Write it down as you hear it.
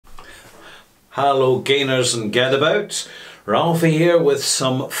Hello gainers and gadabouts, Ralphie here with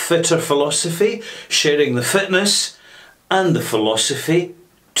some fitter philosophy, sharing the fitness and the philosophy,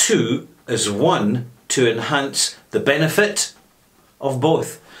 two as one, to enhance the benefit of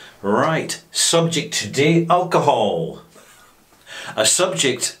both. Right, subject today, alcohol. A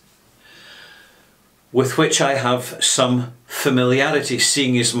subject with which I have some familiarity,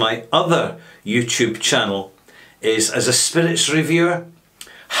 seeing as my other YouTube channel is as a spirits reviewer.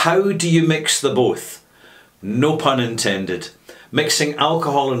 How do you mix the both? No pun intended. Mixing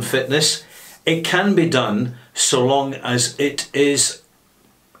alcohol and fitness, it can be done so long as it is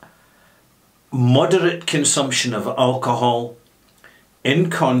moderate consumption of alcohol in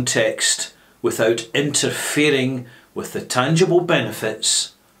context without interfering with the tangible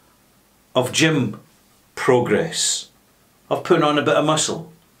benefits of gym progress, of putting on a bit of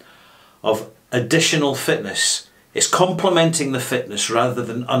muscle, of additional fitness. It's complementing the fitness rather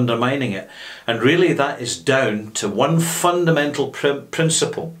than undermining it. And really that is down to one fundamental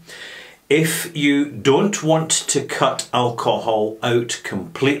principle. If you don't want to cut alcohol out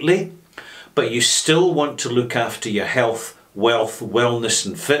completely, but you still want to look after your health, wealth, wellness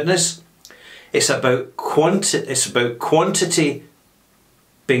and fitness, it's about quantity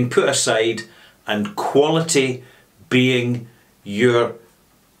being put aside and quality being your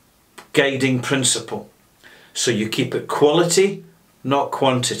guiding principle. So you keep it quality, not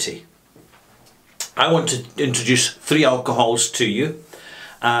quantity. I want to introduce 3 alcohols to you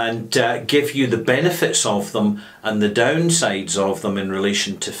and give you the benefits of them and the downsides of them in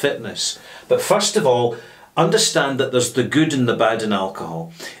relation to fitness. But first of all, understand that there's the good and the bad in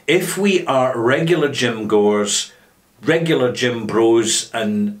alcohol. If we are regular gym goers, regular gym bros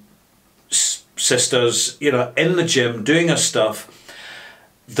and sisters, you know, in the gym doing our stuff,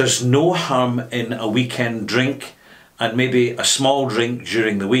 there's no harm in a weekend drink and maybe a small drink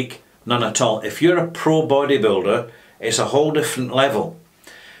during the week. None at all. If you're a pro bodybuilder, it's a whole different level.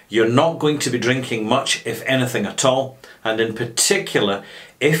 You're not going to be drinking much, if anything at all. And in particular,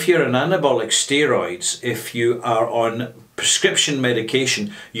 if you're on anabolic steroids, if you are on prescription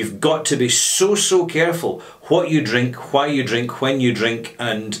medication, you've got to be so careful what you drink, why you drink, when you drink,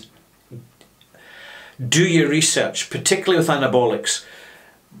 and do your research, particularly with anabolics.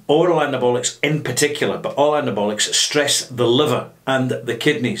 Oral anabolics in particular, but all anabolics stress the liver and the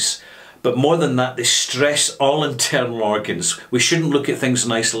kidneys. But more than that, they stress all internal organs. We shouldn't look at things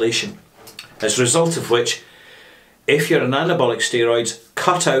in isolation. As a result of which, if you're on anabolic steroids,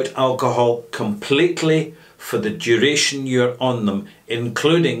 cut out alcohol completely for the duration you're on them,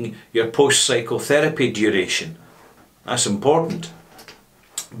 including your post-psychotherapy duration. That's important.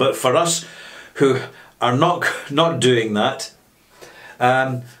 But for us who are not doing that,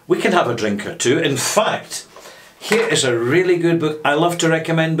 we can have a drink or two. In fact, here is a really good book. I love to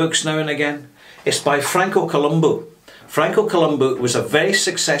recommend books now and again. It's by Franco Columbu. Franco Columbu was a very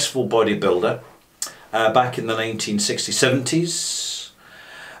successful bodybuilder back in the 1960s, 70s,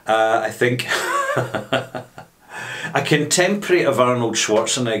 I think. A contemporary of Arnold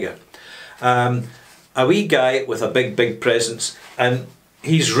Schwarzenegger. A wee guy with a big presence, and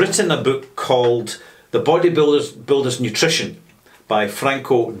he's written a book called The Bodybuilder's Nutrition, by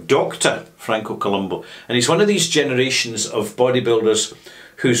Dr. Franco Columbu. And he's one of these generations of bodybuilders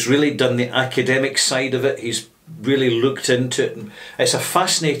who's really done the academic side of it. He's really looked into it. And it's a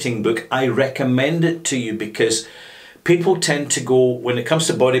fascinating book. I recommend it to you because people tend to go, when it comes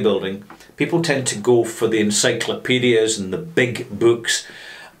to bodybuilding, people tend to go for the encyclopedias and the big books.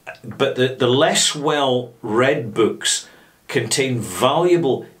 But the less well read books contain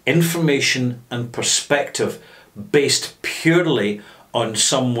valuable information and perspective based purely on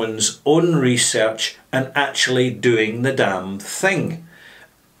someone's own research and actually doing the damn thing.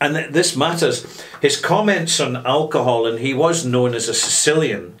 And this matters. His comments on alcohol, and he was known as a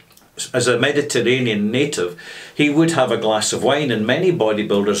Sicilian, as a Mediterranean native, he would have a glass of wine, and many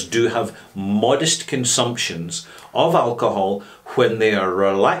bodybuilders do have modest consumptions of alcohol when they are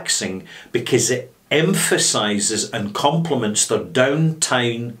relaxing because it emphasises and complements their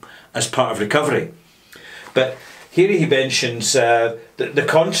downtime as part of recovery. But here he mentions the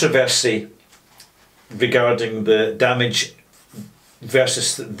controversy regarding the damage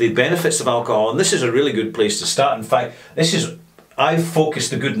versus the benefits of alcohol, and this is a really good place to start. In fact, I've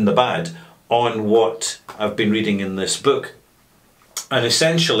focused the good and the bad on what I've been reading in this book. And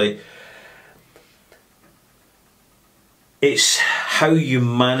essentially, it's how you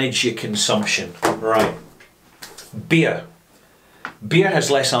manage your consumption. Right. Beer. Beer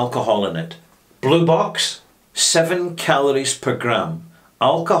has less alcohol in it. Blue Box, 7 calories per gram.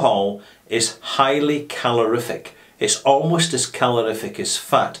 Alcohol is highly calorific. It's almost as calorific as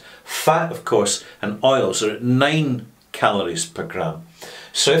fat. Fat, of course, and oils are at 9 calories per gram.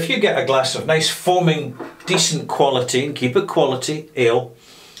 So if you get a glass of nice foaming, decent quality, and keep it quality, ale,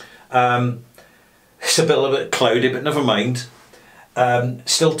 it's a little bit cloudy, but never mind,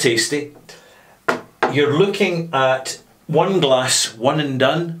 still tasty. You're looking at 1 glass, one and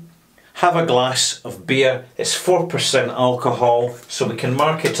done. Have a glass of beer. It's 4% alcohol, so we can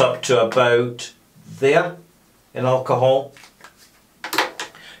mark it up to about there in alcohol.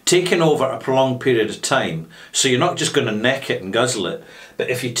 Taken over a prolonged period of time, so you're not just going to neck it and guzzle it, but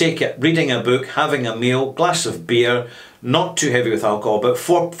if you take it, reading a book, having a meal, glass of beer, not too heavy with alcohol, about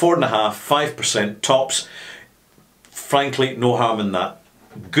 4.5%, 5% tops, frankly no harm in that.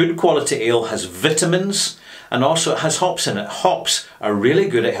 Good quality ale has vitamins, and also it has hops in it. Hops are really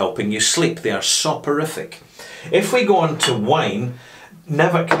good at helping you sleep. They are soporific. If we go on to wine,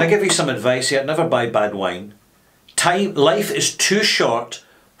 can I give you some advice here? Never buy bad wine. Life is too short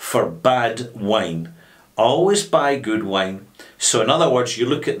for bad wine. Always buy good wine. So in other words, you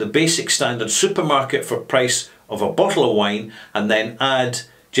look at the basic standard supermarket for price of a bottle of wine, and then add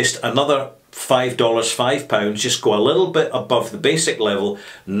just another $5, £5, just go a little bit above the basic level,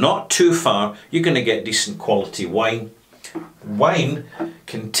 not too far, you're going to get decent quality wine. Wine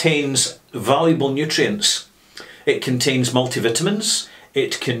contains valuable nutrients. It contains multivitamins,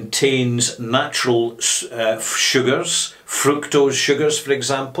 it contains natural sugars, fructose sugars for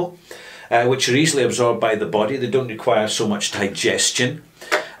example, which are easily absorbed by the body. They don't require so much digestion,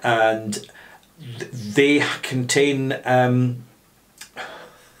 and they contain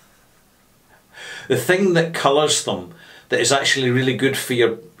the thing that colours them that is actually really good for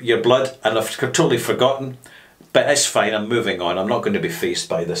your blood, and I've totally forgotten, but it's fine, I'm moving on. I'm not going to be faced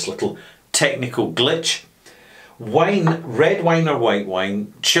by this little technical glitch. Wine, red wine or white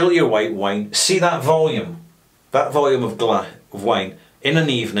wine, chill your white wine, see that volume of wine in an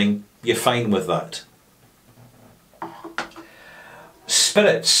evening, you're fine with that.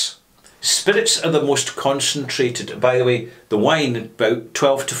 Spirits. Spirits are the most concentrated. By the way, the wine, about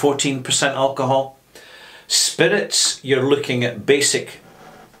 12 to 14% alcohol. Spirits, you're looking at basic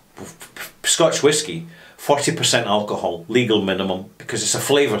Scotch whisky, 40% alcohol, legal minimum, because it's a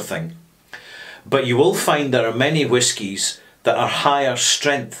flavour thing. But you will find there are many whiskies that are higher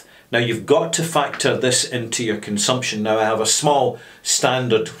strength. Now you've got to factor this into your consumption. Now I have a small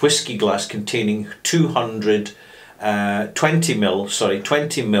standard whisky glass containing 20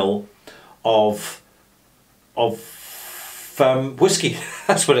 ml of whisky.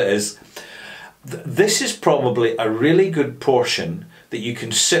 That's what it is. This is probably a really good portion that you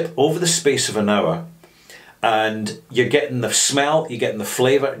can sip over the space of an hour, and you're getting the smell, you're getting the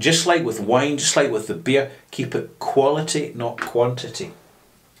flavour, just like with wine, just like with the beer. Keep it quality, not quantity.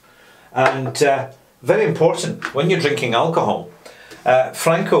 And very important when you're drinking alcohol.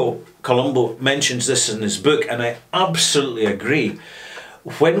 Franco Columbu mentions this in his book, and I absolutely agree.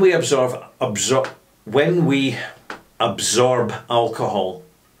 When we absorb alcohol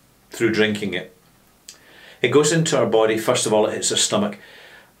through drinking it, it goes into our body. First of all, it hits our stomach.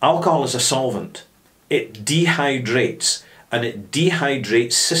 Alcohol is a solvent. It dehydrates, and it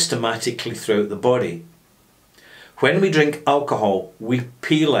dehydrates systematically throughout the body. When we drink alcohol, we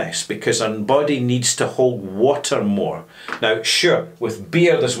pee less because our body needs to hold water more. Now, sure, with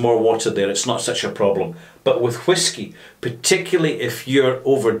beer there's more water there, it's not such a problem. But with whiskey, particularly if you're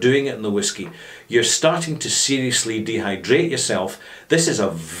overdoing it in the whiskey, you're starting to seriously dehydrate yourself. This is a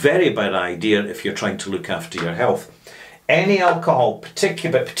very bad idea if you're trying to look after your health. Any alcohol,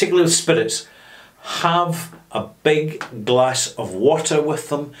 particularly with spirits, have a big glass of water with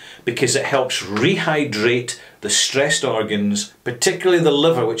them, because it helps rehydrate the stressed organs, particularly the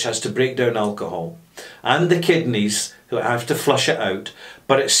liver, which has to break down alcohol, and the kidneys, who have to flush it out.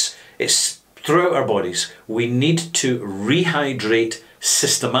 But it's throughout our bodies. We need to rehydrate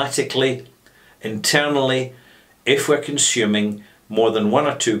systematically, internally, if we're consuming more than 1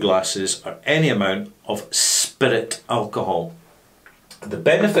 or 2 glasses or any amount of spirit alcohol. The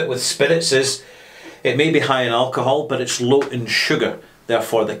benefit with spirits is it may be high in alcohol, but it's low in sugar.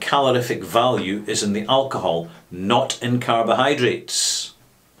 Therefore, the calorific value is in the alcohol, not in carbohydrates.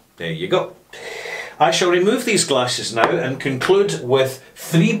 There you go. I shall remove these glasses now and conclude with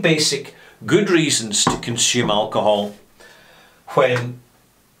 3 basic good reasons to consume alcohol when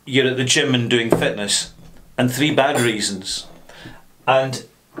you're at the gym and doing fitness, and 3 bad reasons. And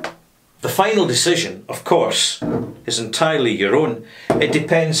the final decision, of course, is entirely your own. It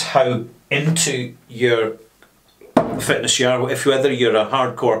depends how into your fitness you are, whether you're a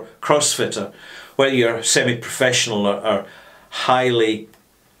hardcore CrossFitter, whether you're semi-professional or highly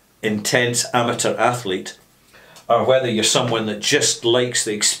intense amateur athlete, or whether you're someone that just likes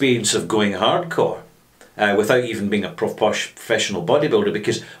the experience of going hardcore without even being a professional bodybuilder,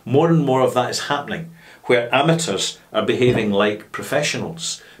 because more and more of that is happening, where amateurs are behaving like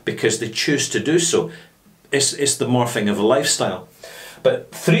professionals because they choose to do so. It's the morphing of a lifestyle.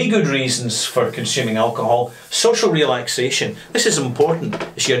 But 3 good reasons for consuming alcohol. Social relaxation. This is important.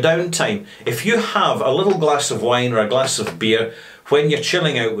 It's your downtime. If you have a little glass of wine or a glass of beer when you're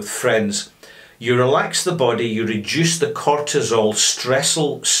chilling out with friends, you relax the body, you reduce the cortisol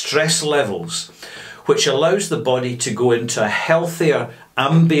stress levels, which allows the body to go into a healthier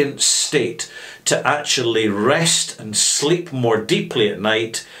ambient state to actually rest and sleep more deeply at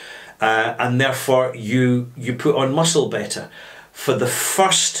night, and therefore you put on muscle better. For the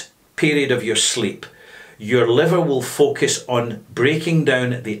first period of your sleep, your liver will focus on breaking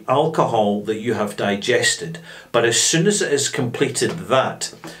down the alcohol that you have digested. But as soon as it has completed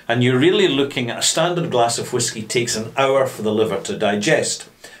that, and you're really looking at a standard glass of whiskey takes an hour for the liver to digest,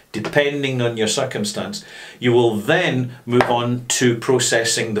 depending on your circumstance, you will then move on to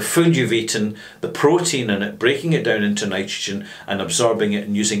processing the food you've eaten, the protein in it, breaking it down into nitrogen and absorbing it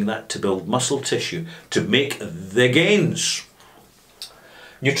and using that to build muscle tissue to make the gains.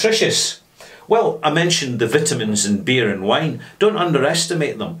 Nutritious. Well, I mentioned the vitamins in beer and wine. Don't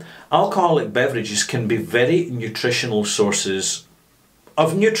underestimate them. Alcoholic beverages can be very nutritional sources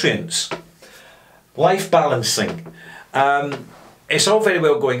of nutrients. Life balancing. It's all very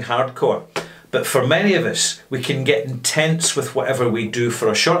well going hardcore, but for many of us, we can get intense with whatever we do for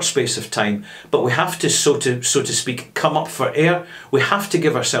a short space of time, but we have to, so to speak, come up for air. We have to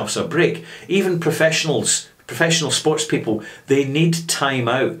give ourselves a break. Even professional sports people, they need time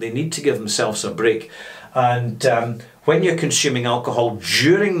out. They need to give themselves a break. And when you're consuming alcohol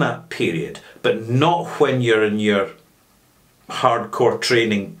during that period, but not when you're in your hardcore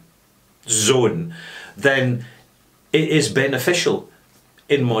training zone, then it is beneficial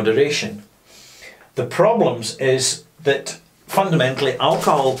in moderation. The problems is that fundamentally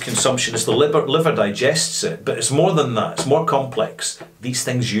alcohol consumption is the liver digests it, but it's more than that. It's more complex. These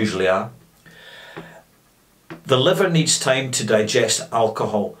things usually are. The liver needs time to digest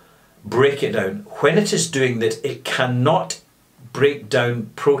alcohol, break it down. When it is doing that, it cannot break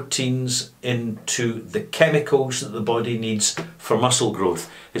down proteins into the chemicals that the body needs for muscle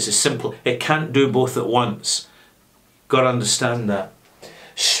growth. It's as simple. It can't do both at once. Got to understand that.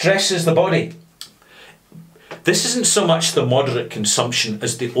 Stresses the body. This isn't so much the moderate consumption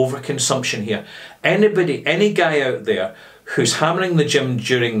as the overconsumption here. Any guy out there who's hammering the gym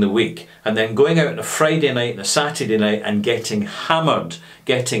during the week and then going out on a Friday night and a Saturday night and getting hammered,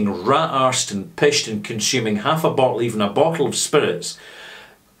 getting rat-arsed and pished and consuming half a bottle, even a bottle of spirits,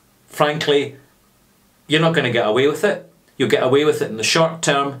 frankly, you're not going to get away with it. You'll get away with it in the short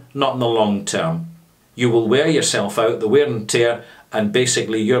term, not in the long term. You will wear yourself out, the wear and tear, and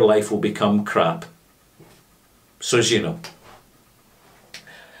basically your life will become crap. So as you know.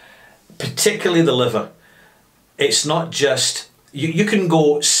 Particularly the liver. It's not just, you can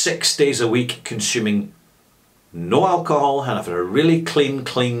go 6 days a week consuming no alcohol and have a really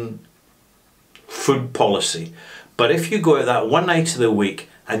clean food policy. But if you go out that one night of the week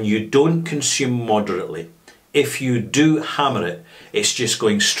and you don't consume moderately, if you do hammer it, it's just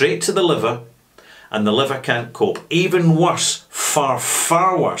going straight to the liver, and the liver can't cope. Even worse, far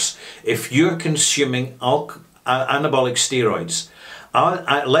worse, if you're consuming anabolic steroids.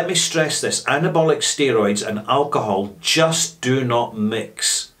 Let me stress this, anabolic steroids and alcohol just do not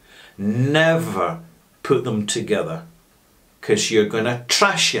mix. Never put them together, because you're going to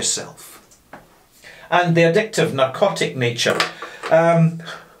trash yourself. And the addictive narcotic nature.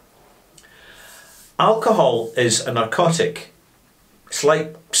 Alcohol is a narcotic. It's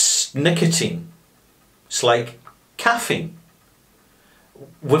like nicotine. It's like caffeine.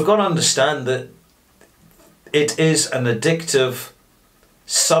 We've got to understand that it is an addictive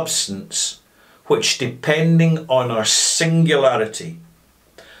substance which, depending on our singularity,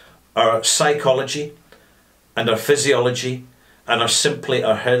 our psychology and our physiology and our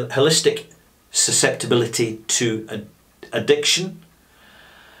holistic susceptibility to addiction,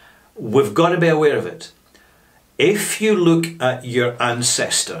 we've got to be aware of it. If you look at your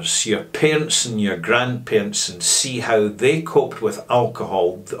ancestors, your parents and your grandparents, and see how they coped with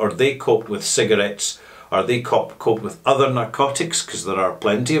alcohol, or they coped with cigarettes, or they cope with other narcotics, because there are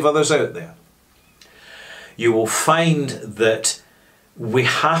plenty of others out there, you will find that we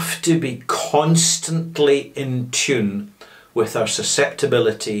have to be constantly in tune with our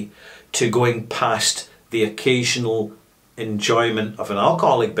susceptibility to going past the occasional enjoyment of an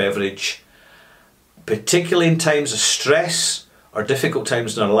alcoholic beverage, particularly in times of stress or difficult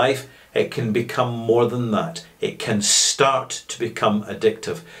times in our life. It can become more than that. It can start to become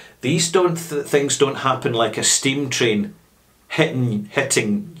addictive. These things don't happen like a steam train hitting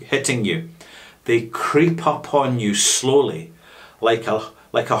you. They creep up on you slowly, like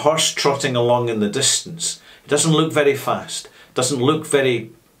a horse trotting along in the distance. It doesn't look very fast, doesn't look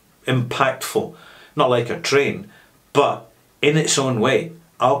very impactful, not like a train, but in its own way.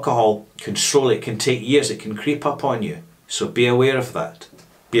 Alcohol can slowly, it can take years, it can creep up on you. So be aware of that.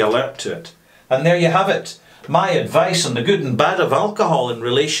 Be alert to it. And there you have it. My advice on the good and bad of alcohol in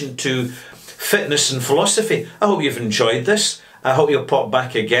relation to fitness and philosophy. I hope you've enjoyed this. I hope you'll pop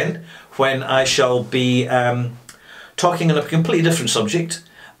back again when I shall be talking on a completely different subject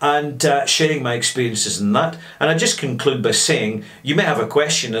and sharing my experiences in that. And I just conclude by saying, you may have a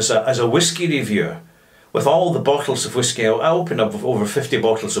question as a whiskey reviewer. With all the bottles of whiskey, I open up over 50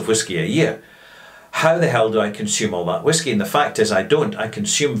 bottles of whiskey a year. How the hell do I consume all that whiskey? And the fact is I don't. I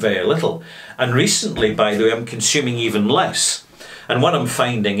consume very little. And recently, by the way, I'm consuming even less. And what I'm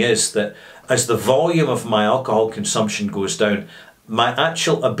finding is that as the volume of my alcohol consumption goes down, my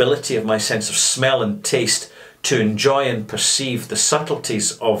actual ability of my sense of smell and taste to enjoy and perceive the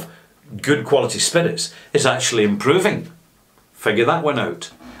subtleties of good quality spirits is actually improving. Figure that one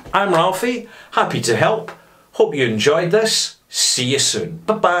out. I'm Ralphie, happy to help. Hope you enjoyed this. See you soon.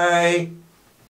 Bye-bye.